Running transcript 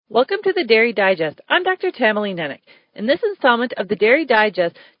Welcome to the Dairy Digest. I'm Dr. Tamalee Nennick. In this installment of the Dairy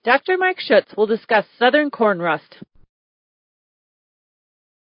Digest, Dr. Mike Schutz will discuss southern corn rust.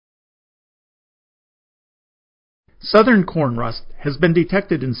 Southern corn rust has been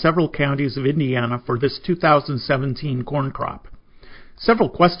detected in several counties of Indiana for this 2017 corn crop. Several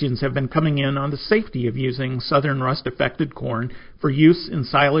questions have been coming in on the safety of using southern rust-affected corn for use in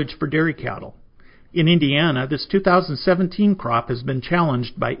silage for dairy cattle. In Indiana, this 2017 crop has been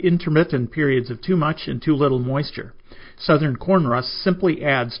challenged by intermittent periods of too much and too little moisture. Southern corn rust simply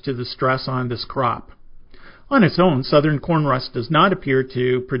adds to the stress on this crop. On its own, southern corn rust does not appear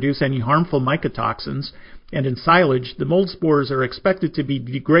to produce any harmful mycotoxins, and in silage, the mold spores are expected to be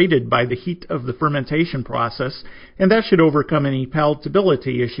degraded by the heat of the fermentation process, and that should overcome any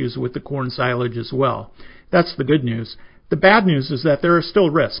palatability issues with the corn silage as well. That's the good news. The bad news is that there are still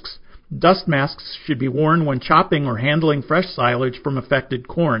risks. Dust masks should be worn when chopping or handling fresh silage from affected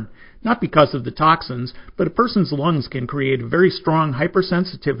corn, not because of the toxins, but a person's lungs can create a very strong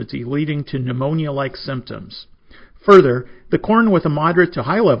hypersensitivity leading to pneumonia-like symptoms. Further, the corn with a moderate to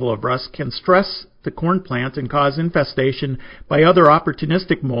high level of rust can stress the corn plant and cause infestation by other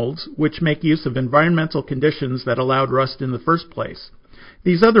opportunistic molds, which make use of environmental conditions that allowed rust in the first place.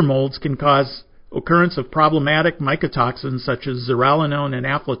 These other molds can cause occurrence of problematic mycotoxins such as zearalenone and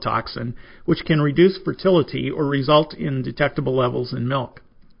aflatoxin, which can reduce fertility or result in detectable levels in milk.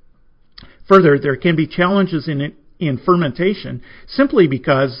 Further, there can be challenges in fermentation simply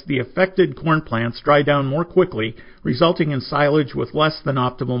because the affected corn plants dry down more quickly, resulting in silage with less than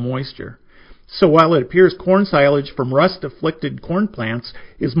optimal moisture. So while it appears corn silage from rust-afflicted corn plants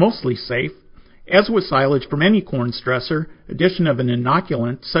is mostly safe, as with silage from any corn stressor, addition of an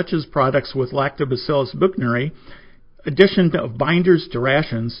inoculant, such as products with Lactobacillus buchneri, addition of binders to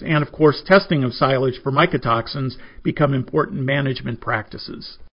rations, and of course testing of silage for mycotoxins become important management practices.